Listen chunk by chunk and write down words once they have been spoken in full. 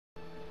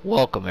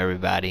Welcome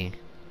everybody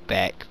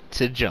back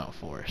to Jump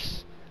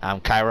Force. I'm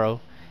Cairo,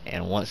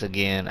 and once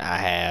again I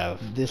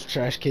have this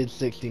Trash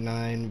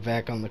Kid69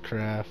 back on the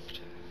craft,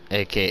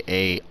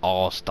 aka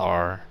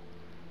Allstar,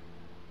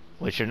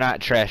 which you're not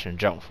trashing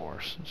Jump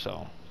Force,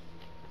 so.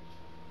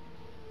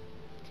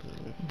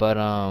 But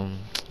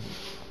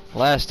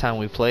last time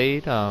we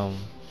played,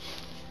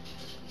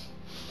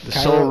 the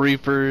Soul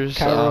Reapers.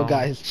 Cairo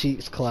got his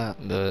cheeks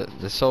clapped.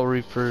 The Soul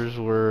Reapers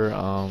were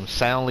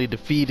soundly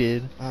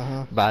defeated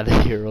by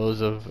the heroes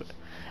of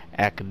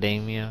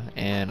Academia,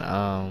 and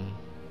I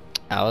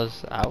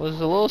was a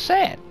little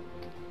sad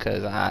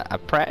because I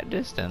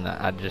practiced and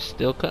I just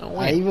still couldn't win.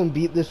 I even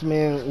beat this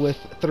man with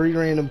 3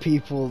 random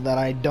people that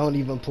I don't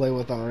even play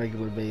with on a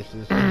regular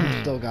basis. And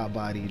he still got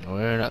bodied.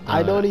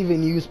 I don't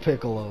even use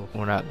Piccolo.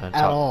 We're not gonna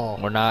at all.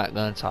 We're not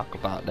gonna talk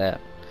about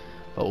that.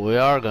 What we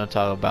are going to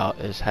talk about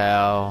is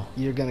how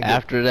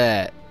after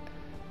that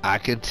I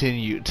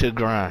continue to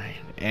grind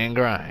and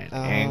grind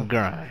and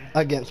grind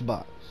against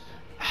bots.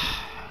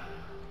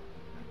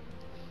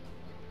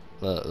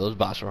 Look, those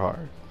bots are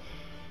hard.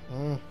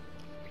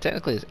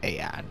 Technically it's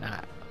AI,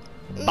 not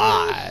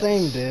bots.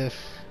 Same diff.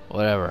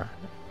 Whatever.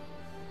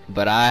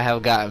 But I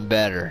have gotten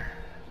better.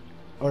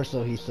 Or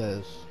so he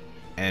says.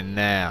 And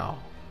now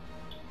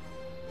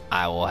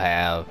I will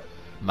have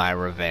my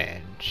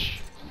revenge.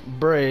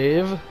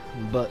 Brave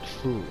but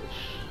foolish.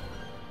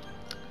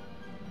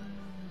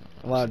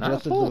 Wow,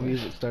 just as the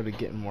music started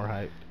getting more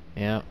hyped.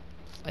 Yeah.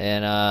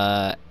 And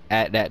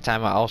at that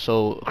time I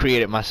also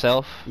created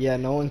myself. Yeah,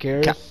 no one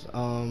cares.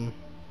 Can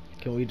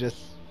we just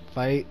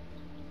fight?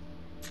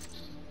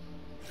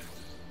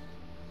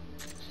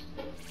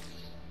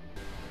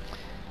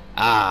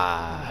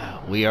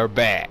 We are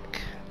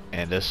back.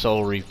 And the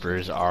Soul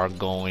Reapers are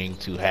going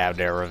to have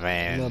their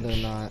revenge. No, they're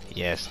not.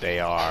 Yes, they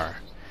are.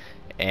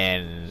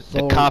 And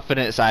the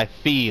confidence I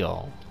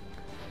feel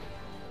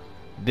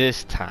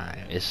this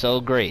time is so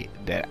great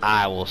that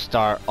I will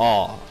start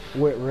off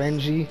with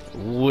Renji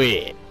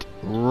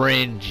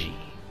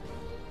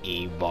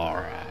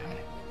Ibarra.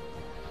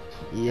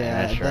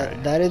 Yeah, that's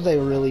right. That is a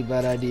really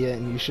bad idea,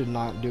 and you should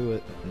not do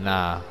it.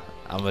 Nah,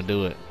 I'm gonna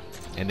do it,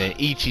 and then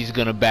Ichi's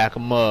gonna back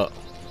him up.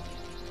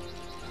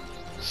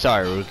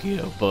 Sorry,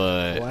 Rukia,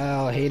 but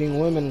wow, hating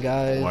women,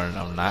 guys.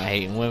 I'm not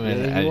hating women.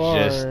 Yeah,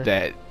 it's just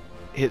that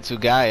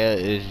Hitsugaya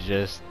is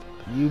just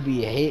you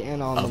be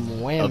hating on them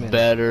women. A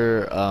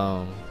better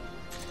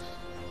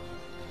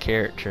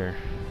character.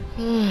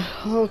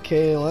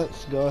 Okay,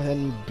 let's go ahead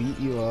and beat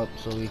you up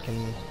so we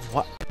can.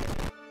 What?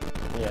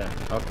 Yeah.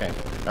 Okay.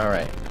 All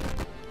right.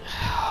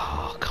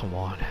 Oh, come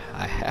on!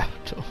 I have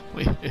to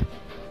win.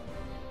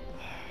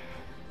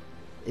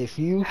 If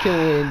you can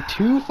win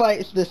 2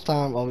 fights this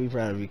time, I'll be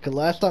proud of you. Cause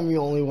last time you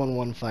only won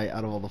 1 fight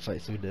out of all the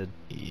fights we did.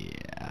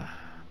 Yeah.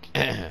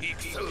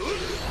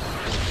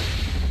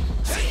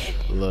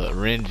 Look,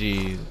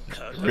 Renji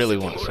really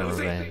wants some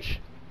revenge.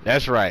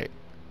 That's right.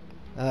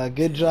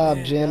 Good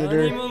job,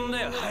 janitor. Man,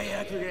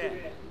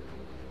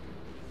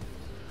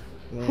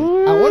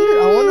 I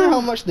wonder how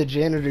much the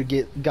janitor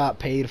got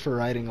paid for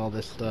writing all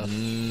this stuff. I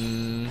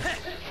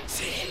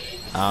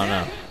don't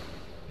know.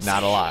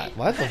 Not a lot.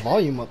 Why is the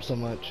volume up so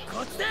much?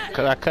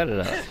 Cause I cut it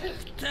up.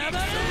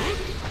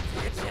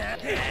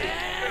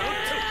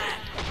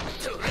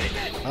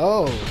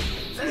 Oh,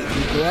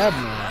 you grabbed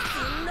me.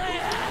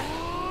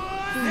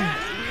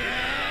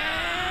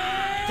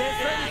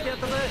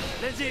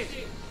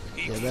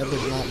 Yeah, that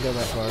does not go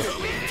that far.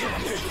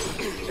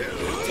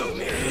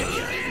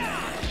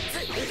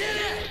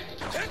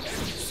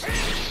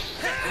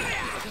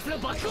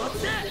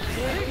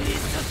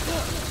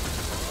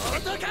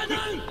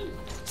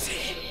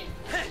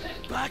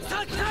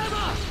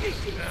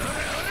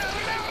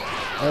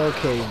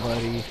 Okay,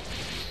 buddy.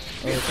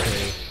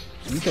 Okay.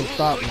 You can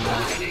stop now.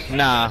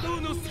 Nah.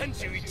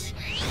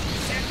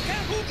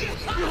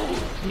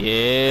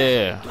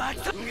 Yeah.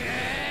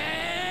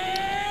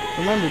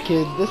 Remember,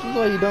 kid, this is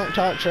why you don't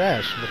talk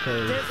trash,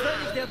 because...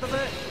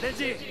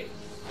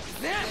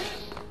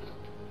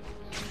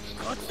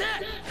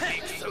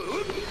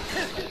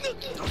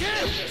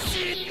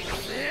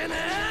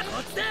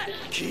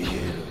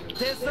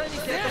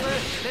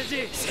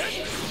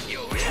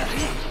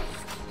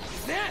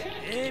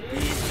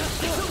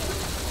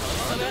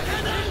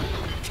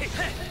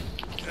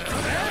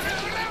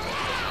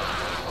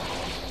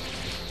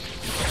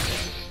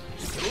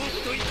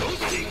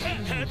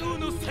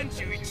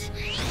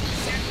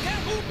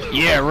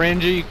 Yeah,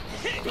 Renji.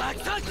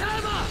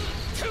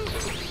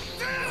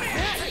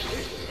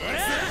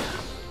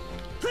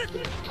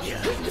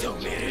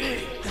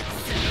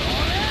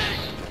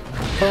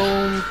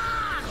 Boom.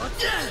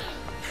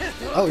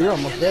 Oh, you're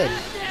almost dead.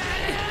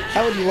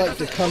 How would you like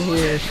to come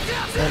here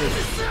and...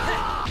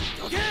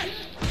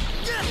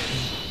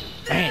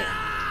 Bam.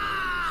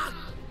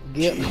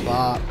 Get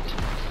bopped.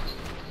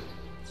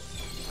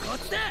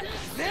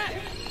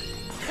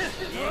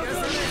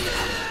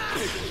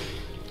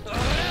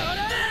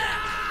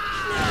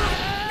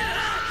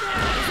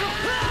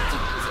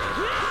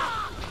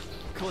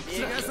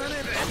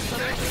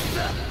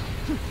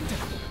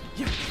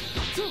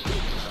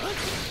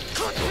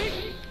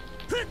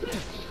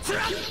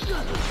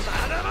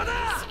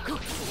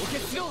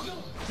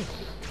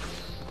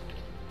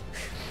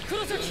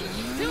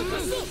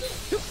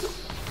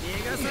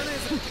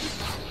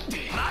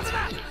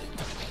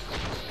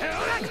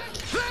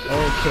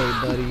 Okay,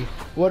 buddy.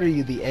 What are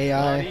you, the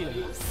AI?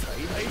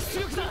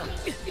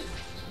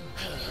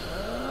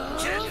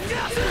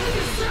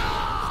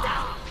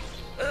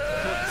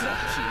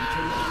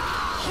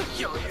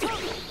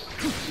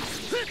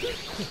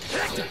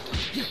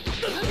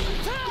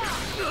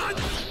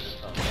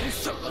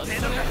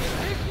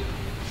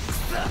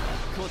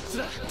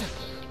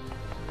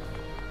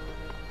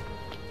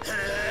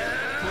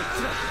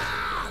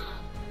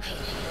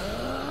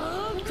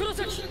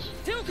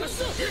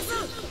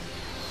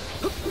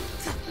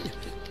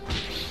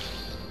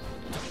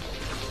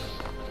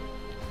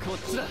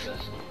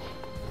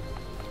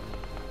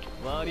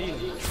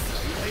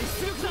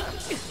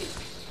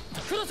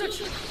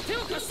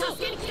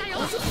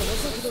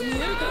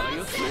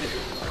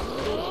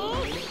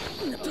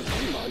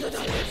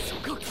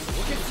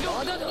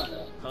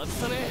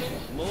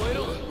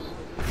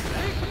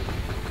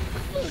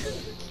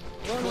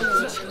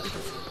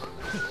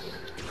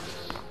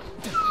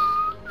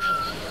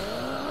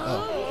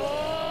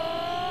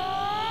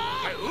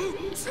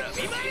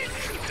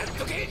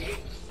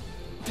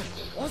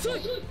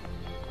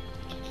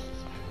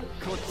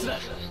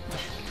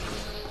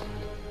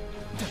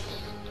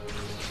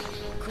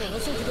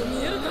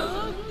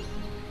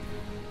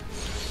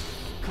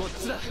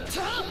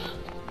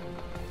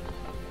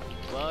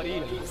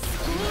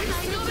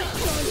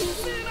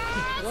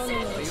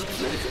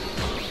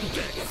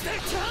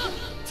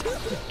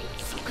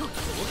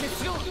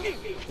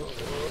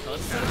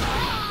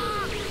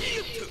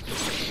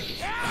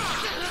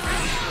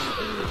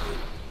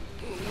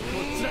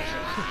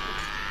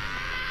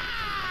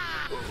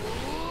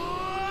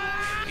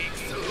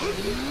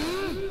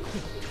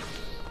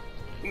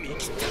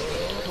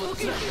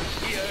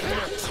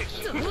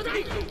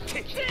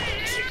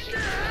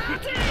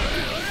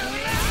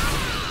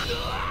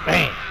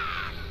 Bam.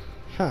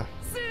 Huh.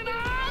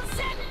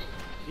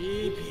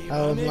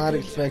 I was not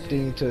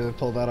expecting to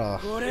pull that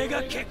off. So,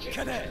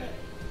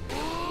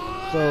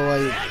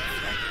 like,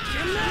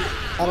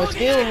 on a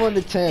scale of 1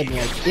 to 10,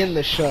 like, in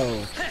the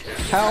show,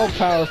 how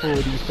powerful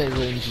would you say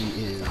Renji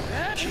is?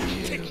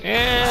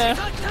 Yeah,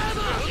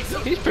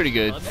 he's pretty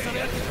good.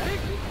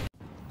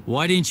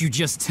 Why didn't you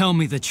just tell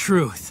me the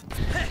truth?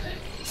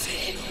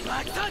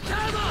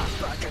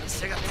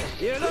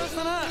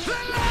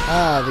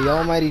 Ah, the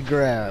almighty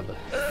grab.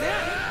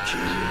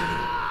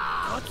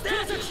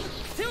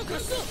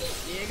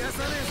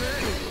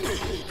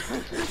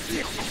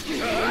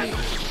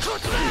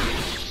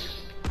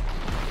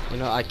 You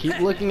know, I keep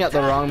looking at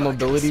the wrong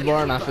mobility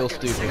bar and I feel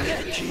stupid.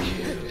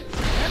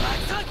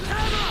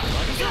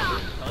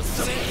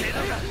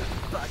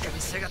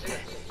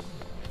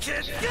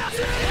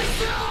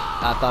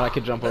 I thought I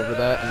could jump over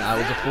that and I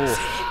was a fool.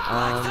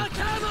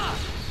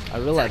 I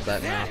realize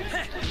that now.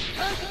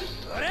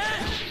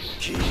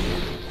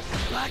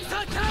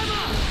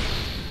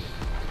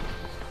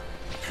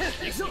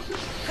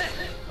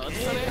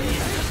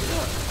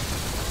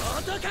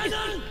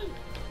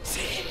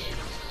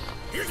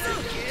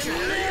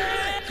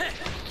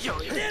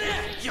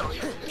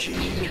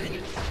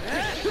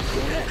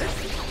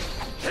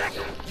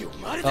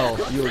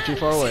 Oh, you were too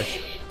far away.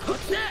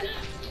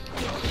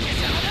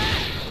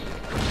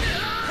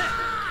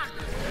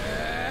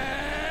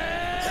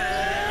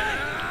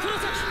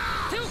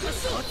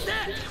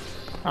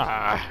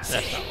 Ah,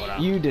 that's not what I...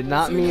 You did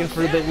not mean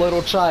for the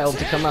little child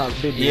to come out,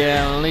 did you?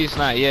 Yeah, at least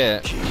not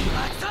yet. You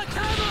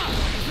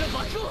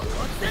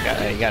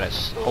gotta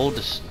hold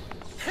this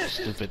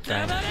stupid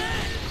thing.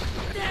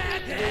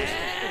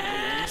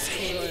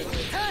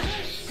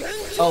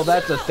 Oh,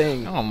 that's a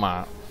thing. Oh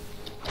my.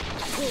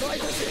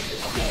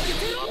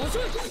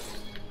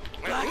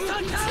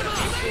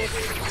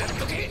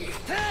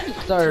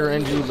 Sorry,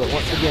 Renji, but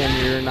once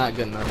again, you're not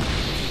good enough.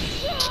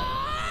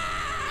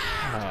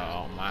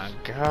 Oh my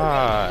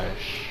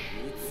gosh.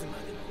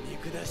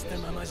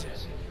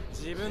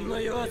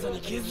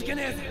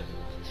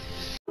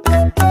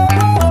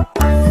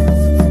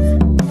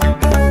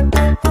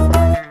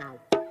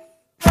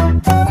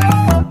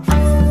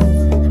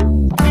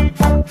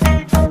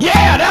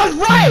 Yeah, that was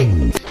right!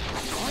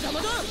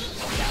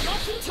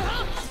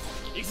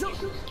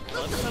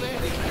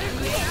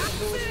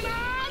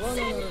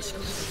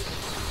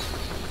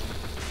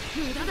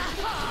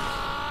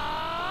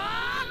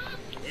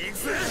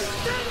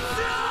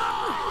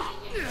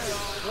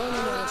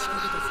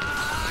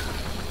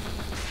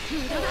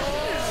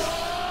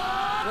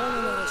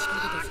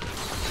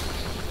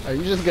 Are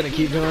you just gonna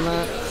keep doing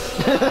that?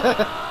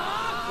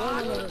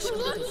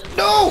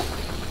 No!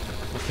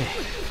 Okay.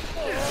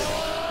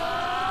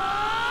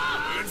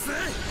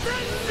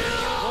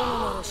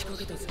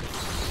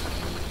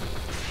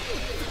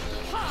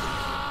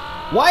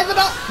 Why is it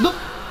not? Look!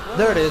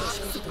 There it is.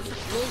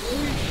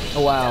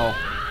 Oh, wow.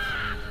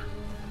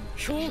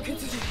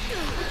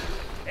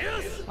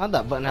 Why'd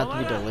that button have to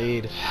be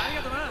delayed?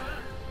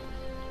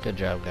 Good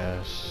job,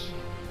 guys.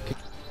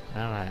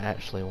 Now I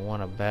actually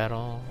won a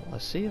battle.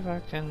 Let's see if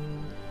I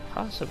can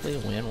possibly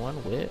win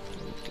one with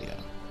Rukia.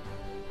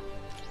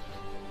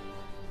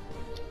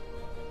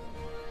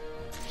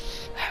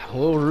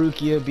 Will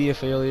Rukia be a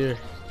failure?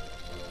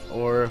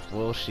 Or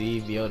will she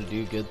be able to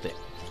do good things?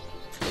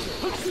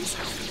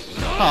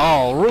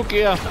 Oh,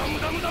 Rukia!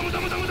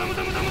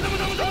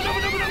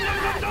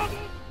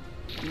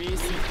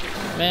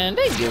 Man,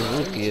 they give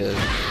Rukia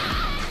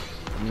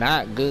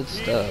not good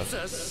stuff.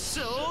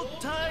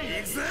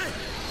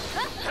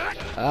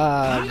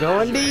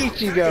 Going to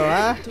Ichigo,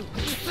 huh?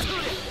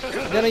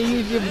 Gonna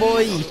use your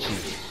boy Ichi.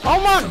 Oh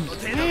my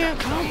man,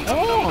 come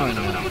on!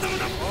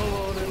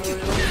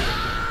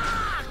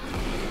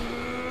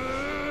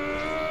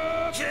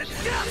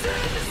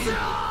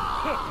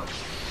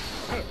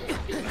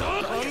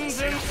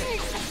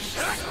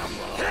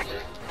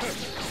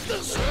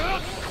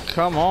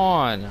 Come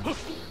on!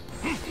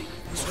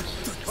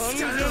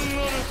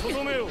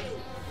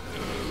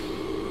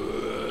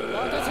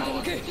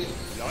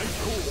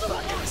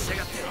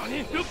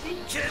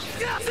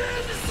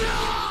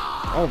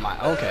 Oh my,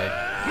 okay.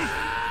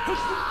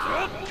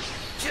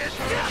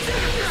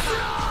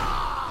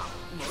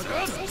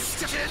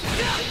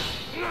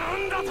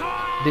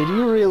 Did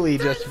you really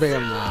just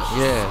spam that?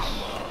 Yes,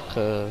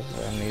 cause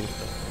I need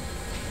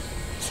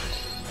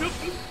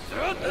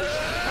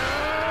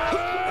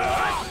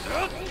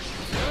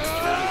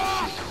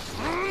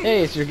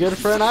Hey, it's your good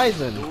friend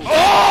Aizen.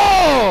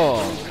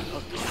 Oh!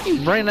 You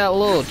bring that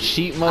little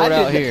cheat mode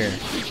out here.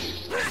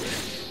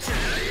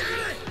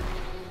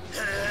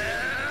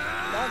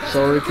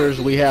 So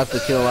Reapers, we have to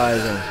kill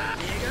Aizen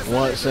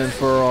once and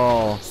for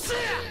all.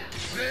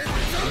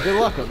 Good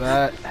luck with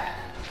that.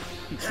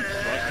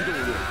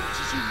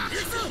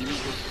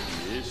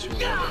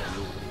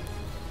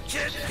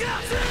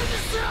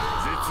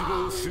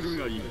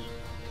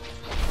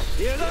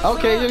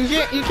 Okay,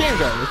 you can't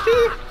go.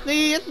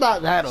 See, it's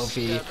not that OP.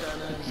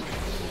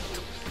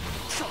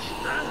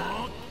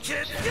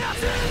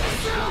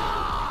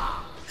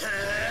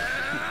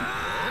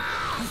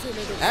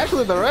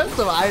 Actually, the rest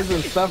of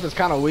Aizen's stuff is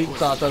kind of weak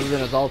sauce other than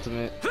his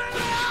ultimate.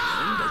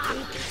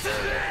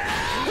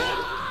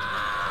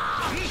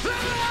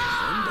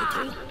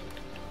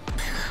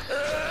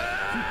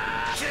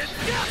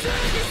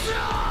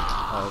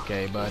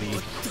 Okay, buddy.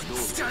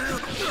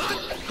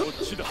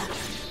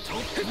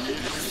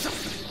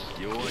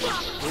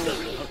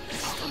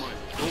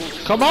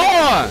 Come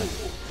on!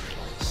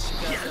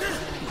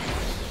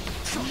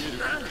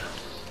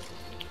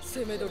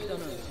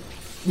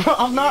 Bro,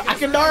 I'm not. I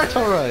can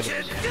Naruto run.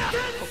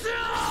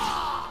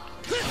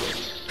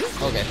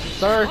 Okay,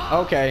 sir.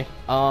 Okay.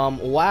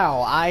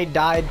 Wow. I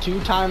died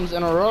 2 times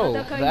in a row.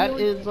 That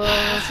is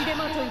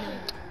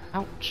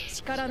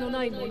ouch.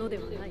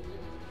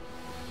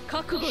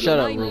 Shut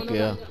up,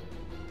 Rukia.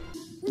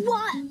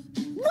 What?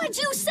 What'd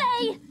you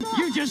say?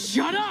 You just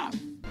shut up!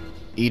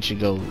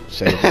 Ichigo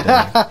saved the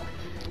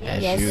day.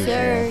 Yes,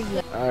 sir.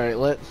 Alright,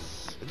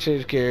 let's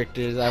change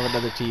characters. I have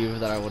another team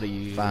that I want to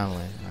use.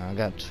 Finally, I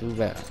got 2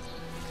 battles.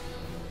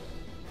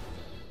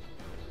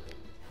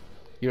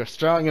 You're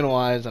strong and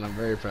wise, and I'm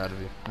very proud of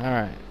you.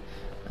 Alright.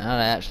 Now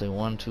I actually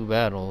won 2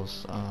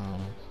 battles.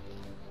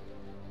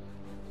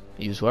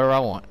 Use whoever I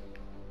want.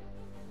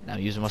 Now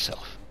using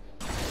myself.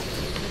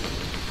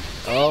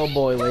 Oh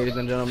boy, ladies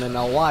and gentlemen.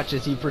 Now watch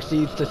as he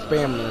proceeds to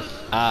spam this.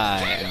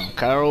 I am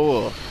Carol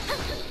Wolf.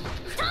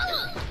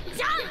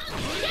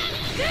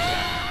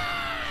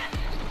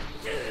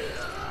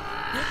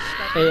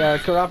 Hey,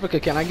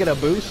 Kurapika, can I get a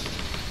boost?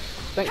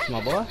 Thanks,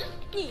 my boy.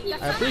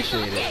 I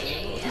appreciate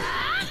it.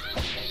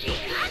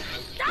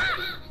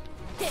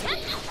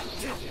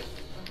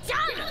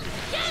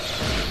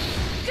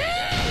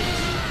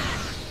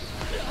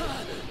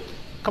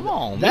 Come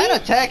on, That man.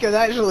 attack is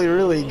actually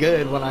really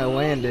good when I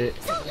land it.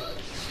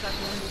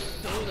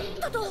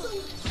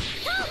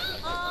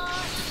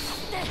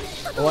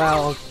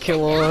 Wow,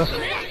 killer.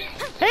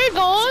 Hey,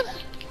 gone.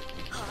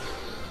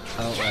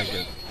 Oh my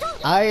god.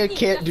 I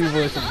can't do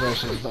voice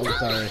impressions, I'm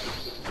sorry.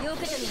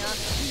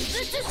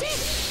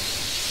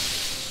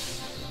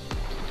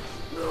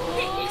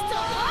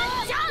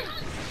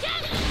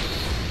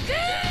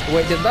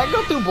 Wait, did that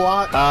go through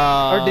block?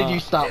 Or did you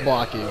stop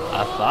blocking?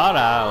 I thought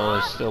I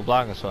was still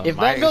blocking, so If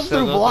that goes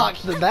through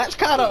blocks, then that's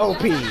kind of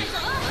OP.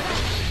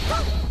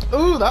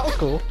 Ooh, that was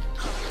cool.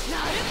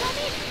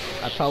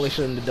 I probably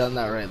shouldn't have done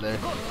that right there.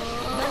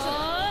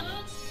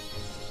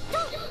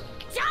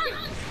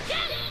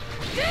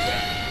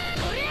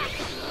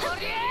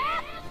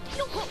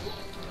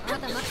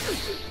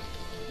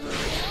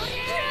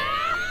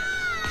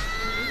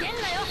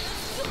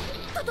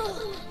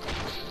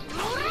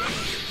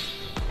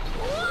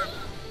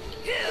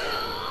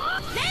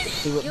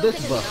 See what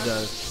this buff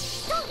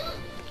does.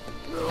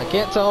 I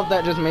can't tell if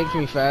that just makes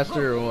me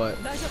faster or what.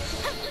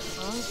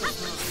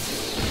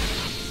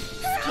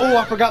 Oh,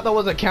 I forgot that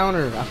was a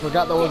counter. I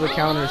forgot that was a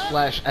counter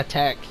slash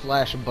attack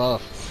slash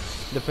buff,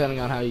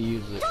 depending on how you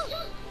use it.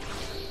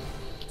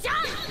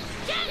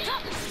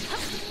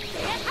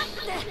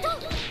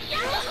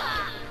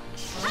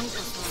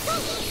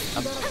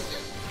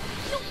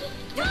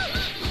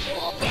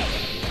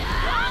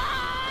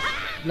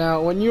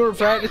 Now, when you were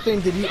practicing,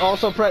 did you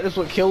also practice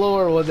with Kilo,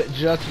 or was it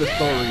just the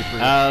Soul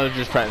Reapers? I was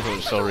just practicing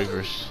with Soul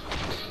Reapers.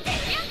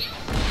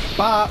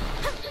 Bop!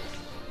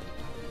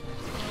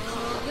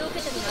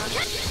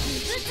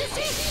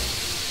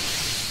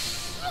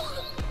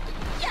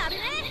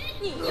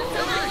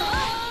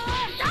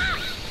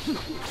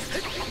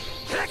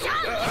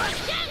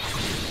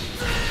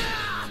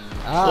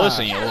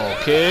 Listen, you little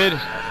kid.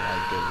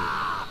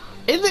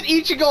 Isn't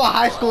Ichigo a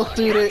high school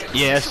student?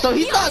 Yes. So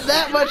he's not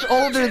that much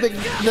older than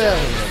them.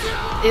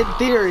 In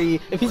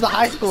theory, if he's a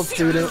high school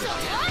student,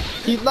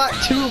 he's not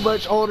too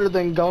much older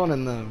than Gon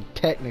and them,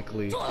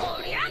 technically.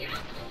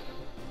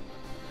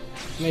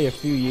 Maybe a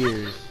few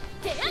years.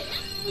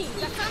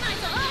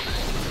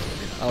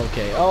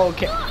 Okay,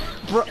 okay.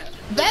 Bro,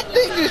 that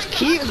thing just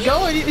keeps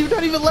going. You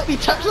don't even let me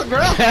touch the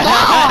ground.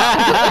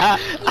 Stop!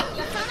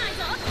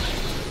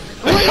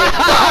 Wait,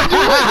 stop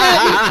doing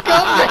that, you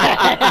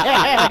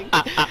scumbag!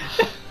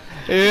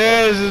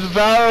 Yes, it's the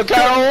power of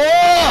Kylo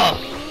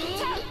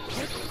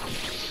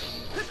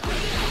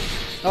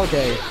Wolf!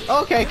 Okay,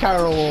 okay,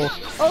 Kylo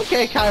Wolf.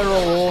 Okay,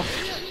 Kylo Wolf.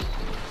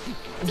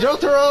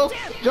 Jotaro,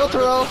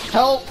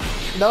 help!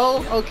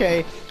 No,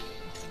 okay.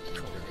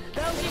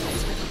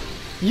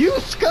 You you're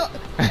not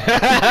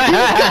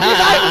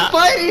even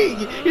fighting!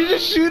 You're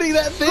just shooting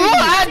that thing! Well,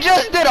 I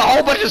just did a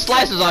whole bunch of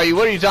slices on you.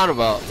 What are you talking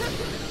about?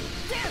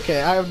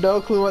 Okay, I have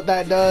no clue what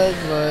that does,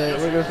 but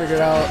we're gonna figure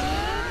it out.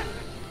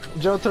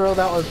 Jotaro,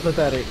 that was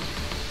pathetic.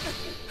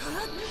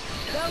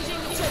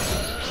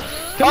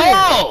 Come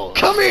here!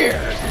 Come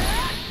here!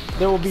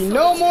 There will be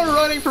no more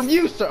running from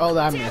you, sir. Oh,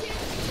 I missed.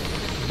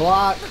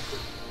 Block.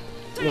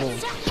 Little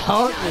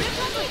punk.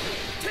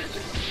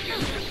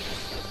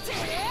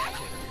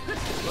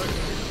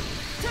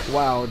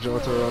 Wow,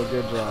 Jotaro,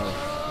 good job.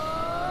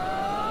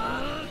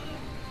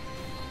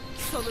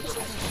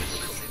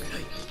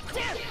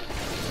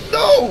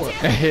 No!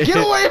 Get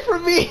away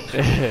from me!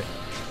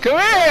 Come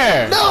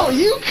here! No,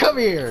 you come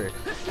here!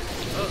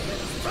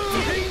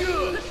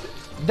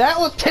 That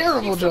was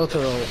terrible,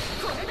 Jotaro.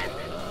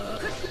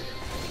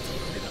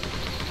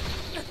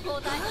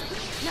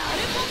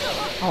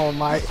 Oh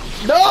my...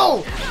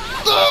 No!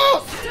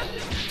 No!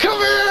 Come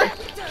here!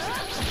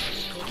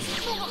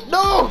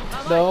 No!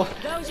 No!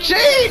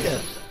 Jade!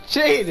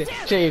 Jade!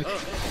 Jade!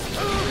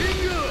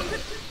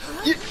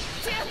 You...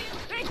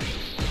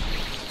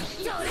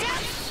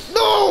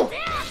 No!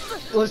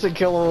 Listen,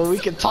 Kilo, we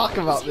can talk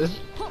about this.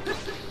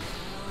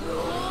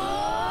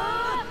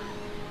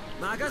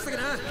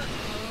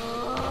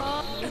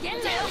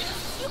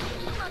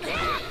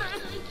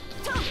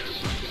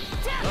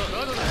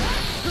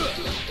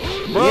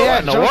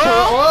 Yeah, Joe.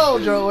 Whoa,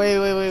 Joe.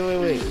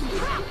 Wait.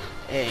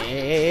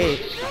 Hey.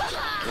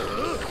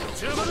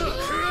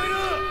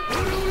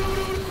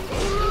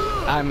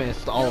 I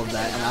missed all of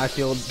that, and I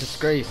feel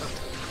disgraced.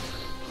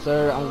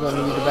 Sir, I'm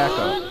gonna need the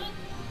backup.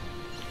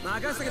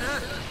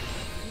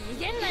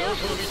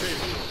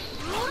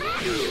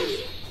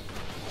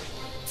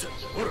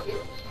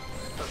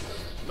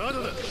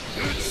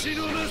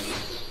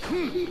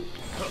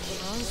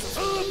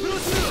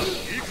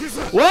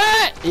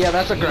 What? Yeah,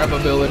 that's a grab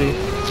ability.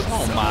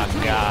 Oh my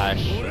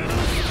gosh.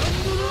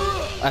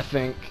 I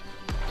think.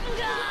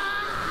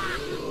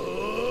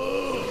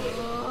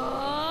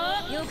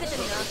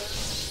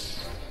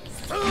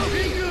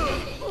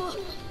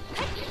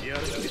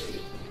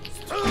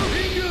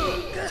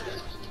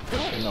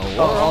 No.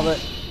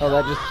 Oh,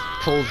 that just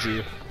pulls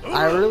you.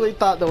 I really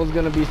thought there was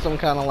gonna be some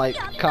kind of like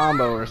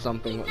combo or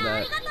something with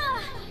that.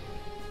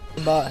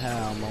 About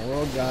how my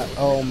world got.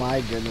 Oh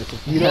my goodness!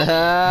 If you don't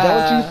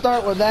you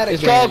start with that again?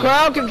 It's called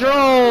crowd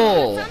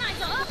control.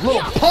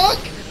 Little punk,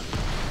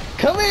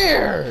 come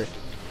here! It's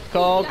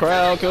called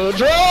crowd control.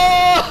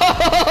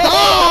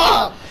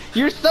 Stop!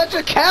 You're such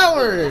a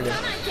coward.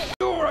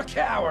 You're a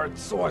coward,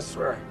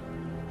 sorcerer.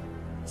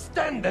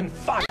 Stand and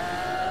fight.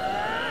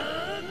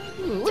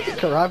 Look at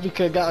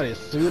Karapika got his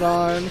suit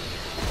on.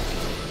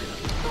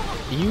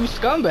 You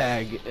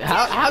scumbag!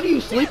 How do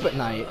you sleep at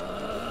night?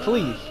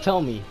 Please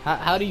tell me.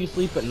 How do you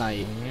sleep at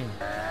night?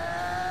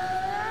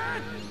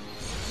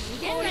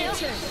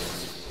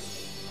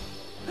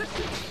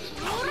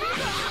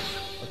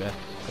 Okay.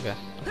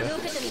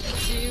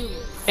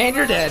 And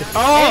you're dead.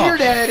 Oh. And you're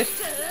dead.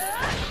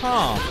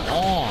 Come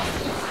on.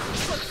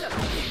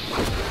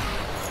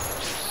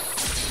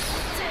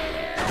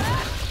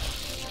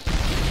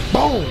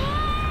 Boom.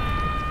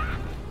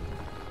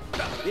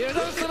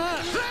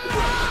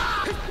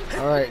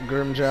 Alright,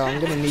 Grimjow, I'm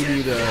gonna need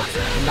you to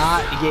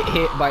not get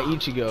hit by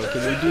Ichigo.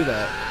 Can we do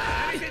that?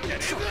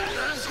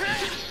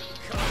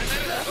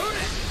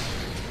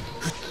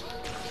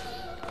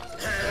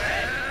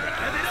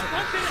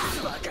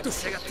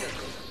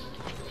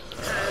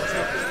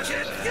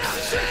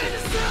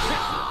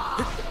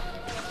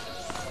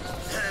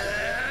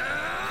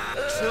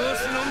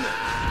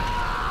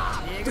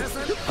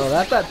 Oh,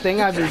 that's that thing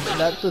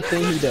that's the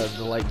thing he does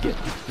to like get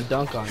the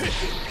dunk on you.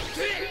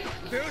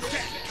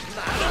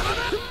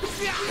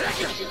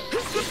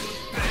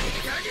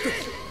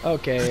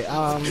 Okay,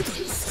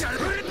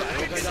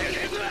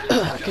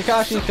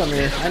 Kakashi, come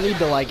here. I need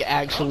to like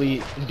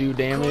actually do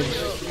damage.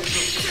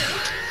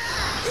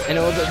 And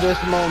it was at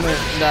this moment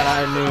that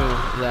I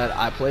knew that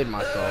I played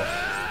myself.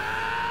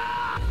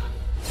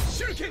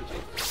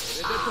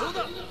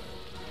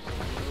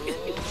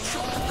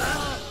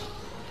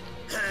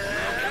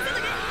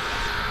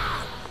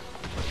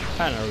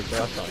 I know what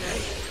I thought.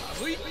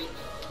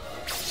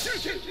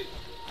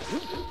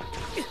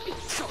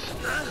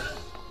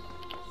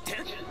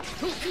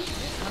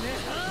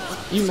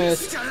 You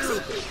missed.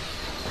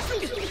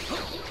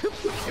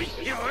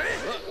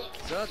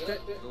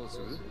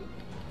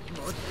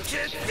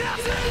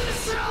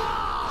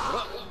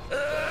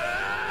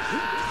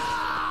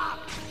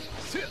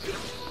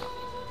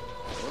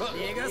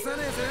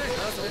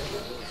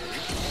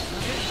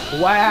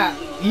 Wow,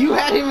 you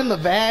had him in the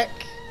back?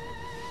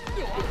 I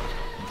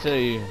tell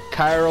you,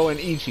 Cairo and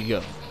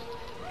Ichigo.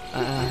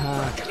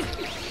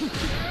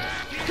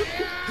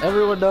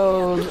 Everyone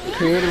knows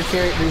creative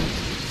characters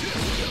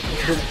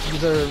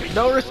deserve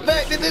no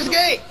respect in this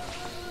game.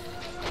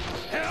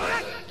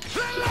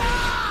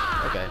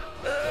 Okay.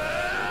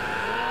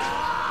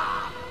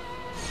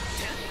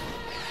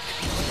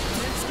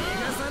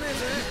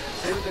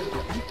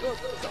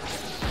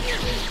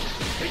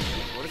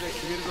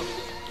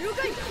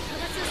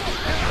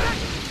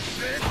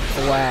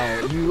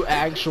 Wow, you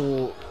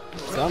actual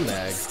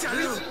scumbag.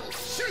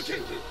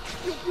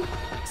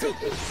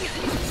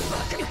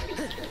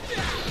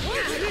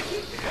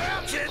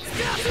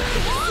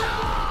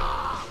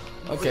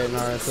 Okay,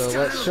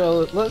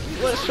 Naruto,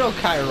 let's show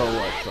Cairo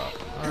what's up.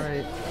 All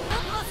right.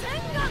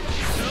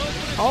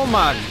 Oh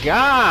my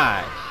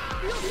god!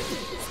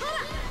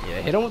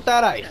 Yeah, hit him with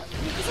that ice.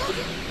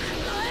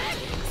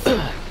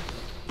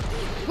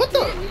 What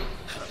the?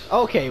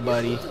 Okay,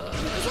 buddy.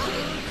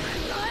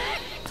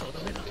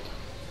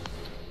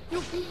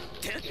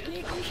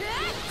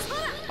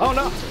 Oh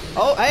no!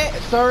 Oh, hey,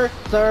 sir,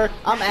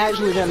 I'm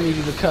actually gonna need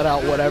you to cut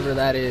out whatever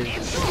that is.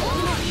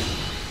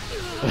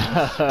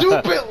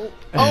 Stupid!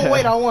 Oh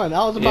wait, I won.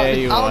 I was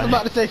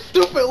about to say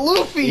stupid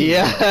Luffy.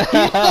 Yeah.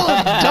 He's so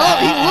dumb.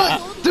 He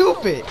looks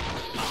stupid.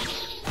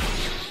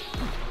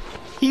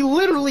 He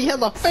literally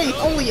has a face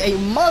only a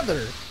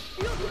mother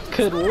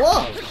could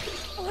love.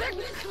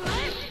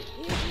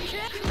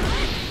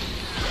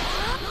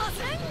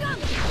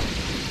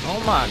 Oh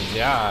my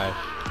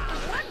gosh.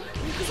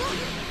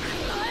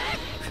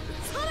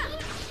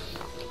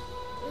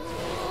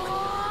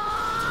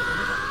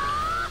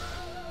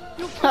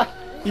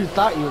 You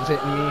thought you was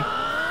hitting me.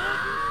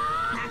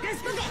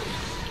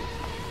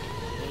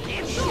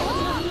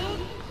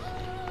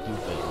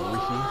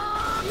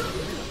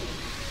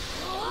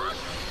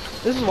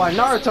 This is why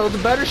Naruto's a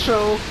better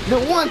show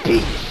than One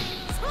Piece.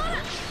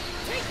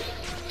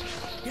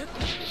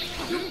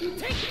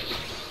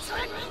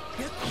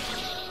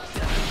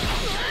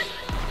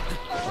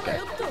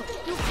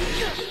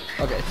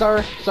 Okay,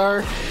 sir,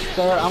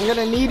 I'm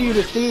gonna need you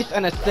to cease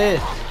and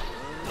assist.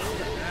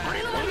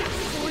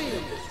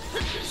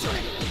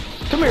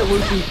 Come here,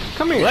 Luffy.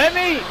 Come here. Let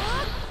me!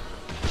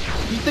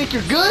 You think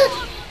you're good?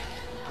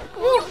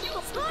 Woo.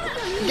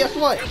 Guess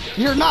what?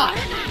 You're not.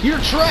 You're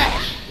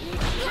trash.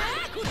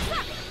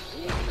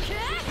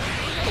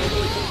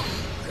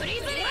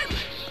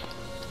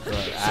 But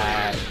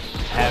I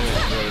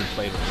haven't really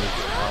played with this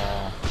at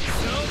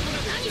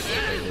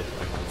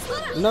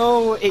all.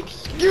 No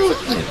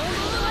excuses.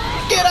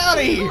 Get out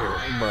of here,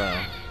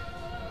 Bruh.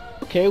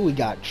 Okay, we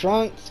got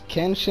Trunks,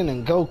 Kenshin,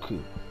 and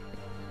Goku.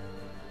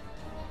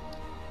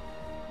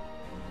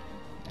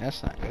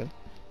 That's not good.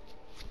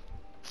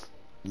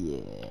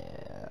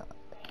 Yeah.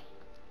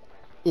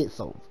 It's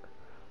over.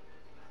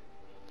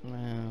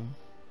 Man.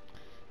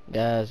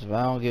 Guys, if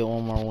I don't get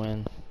one more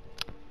win,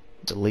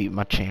 delete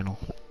my channel.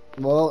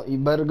 Well, you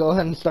better go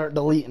ahead and start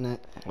deleting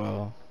it.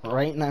 Well,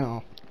 Right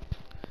now.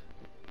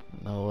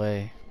 no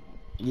way.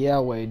 Yeah,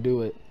 Wade,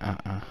 do it.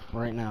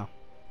 Right now.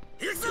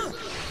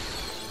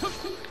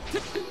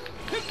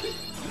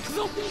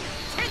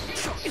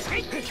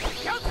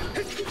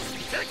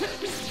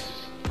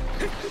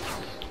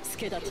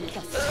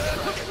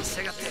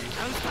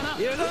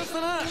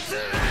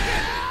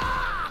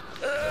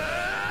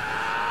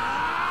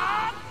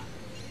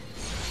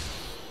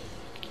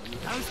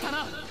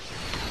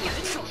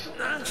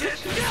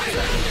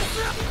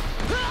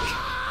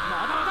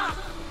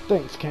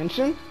 Thanks,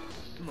 Kenshin.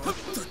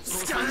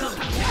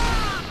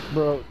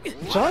 Bro,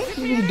 Trunks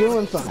be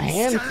doing some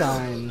hand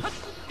signs.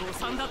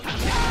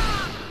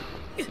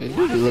 It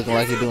do be looking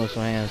like you're doing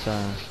some hand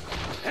signs.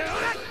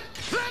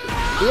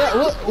 Yeah,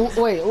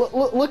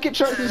 look at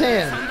Trunks'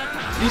 hand.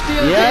 You see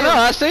his Yeah, hand? I know,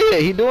 I see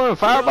it. He doing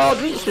fireball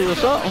jutsu or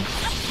something.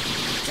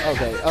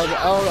 Okay,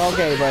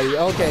 buddy.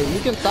 Okay, you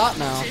can stop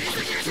now.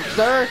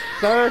 Sir.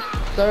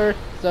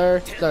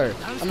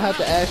 I'm gonna have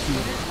to ask you.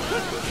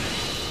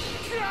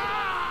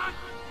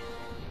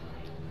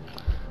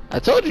 I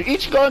told you,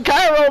 Ichigo and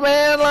Cairo,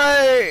 man,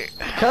 like...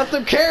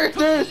 Custom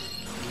characters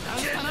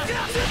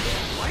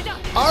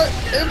are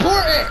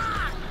important.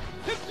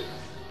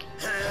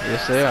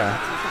 Yes, they are.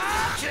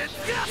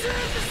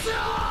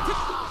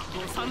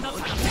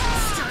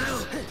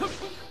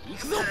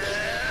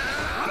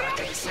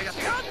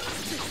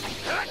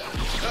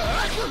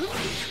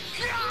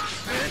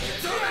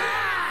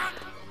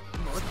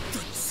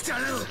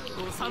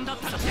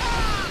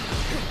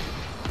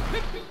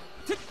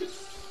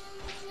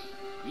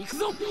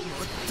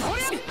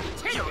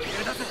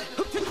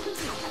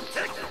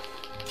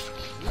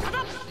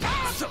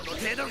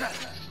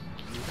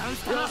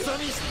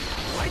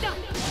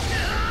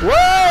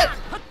 What?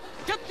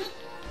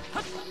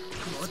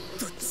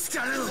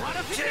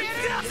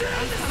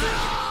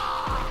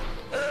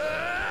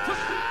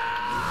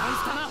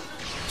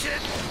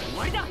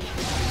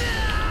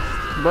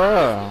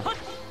 Bruh.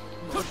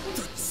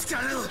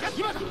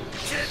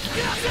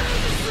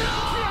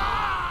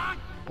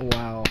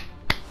 Wow.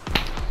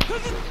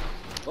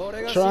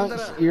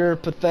 Trunks, you're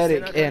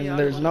pathetic, and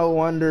there's no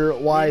wonder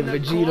why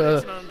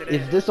Vegeta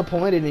is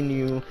disappointed in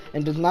you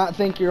and does not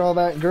think you're all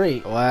that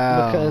great.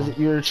 Wow. Because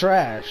you're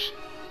trash.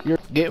 You're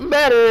Getting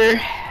better.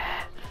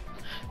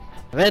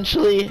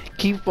 Eventually,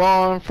 keep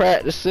on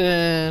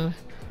practicing.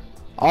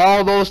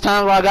 All those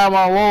times I got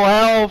my low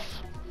health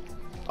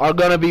are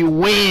gonna be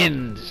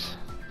wins.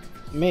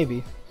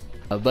 maybe.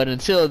 But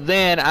until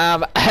then,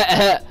 I'm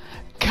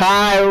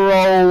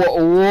Cairo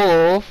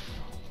Wolf.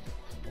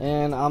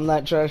 And I'm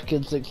that Trash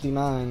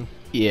Kid69.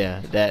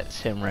 Yeah, that's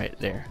him right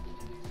there.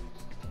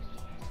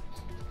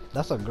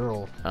 That's a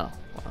girl. Oh,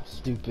 wow.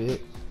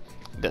 Stupid.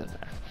 Doesn't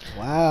matter.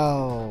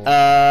 Wow.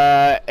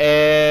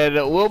 And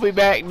we'll be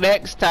back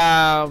next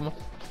time.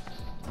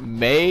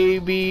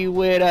 Maybe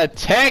with a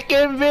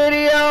Tekken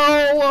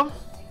video.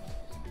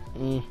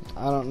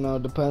 I don't know.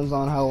 Depends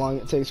on how long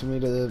it takes for me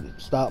to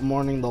stop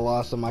mourning the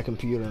loss of my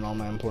computer and all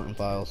my important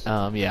files.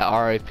 Yeah,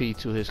 RIP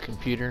to his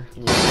computer.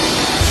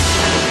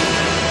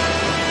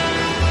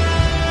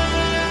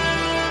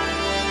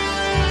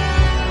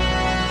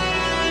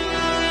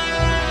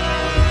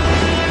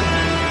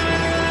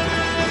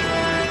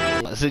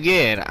 Once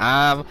again,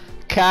 I'm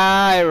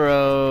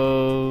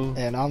Cairo.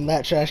 And I'm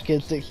that Trash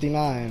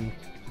Kid69.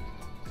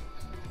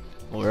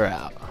 We're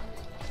out.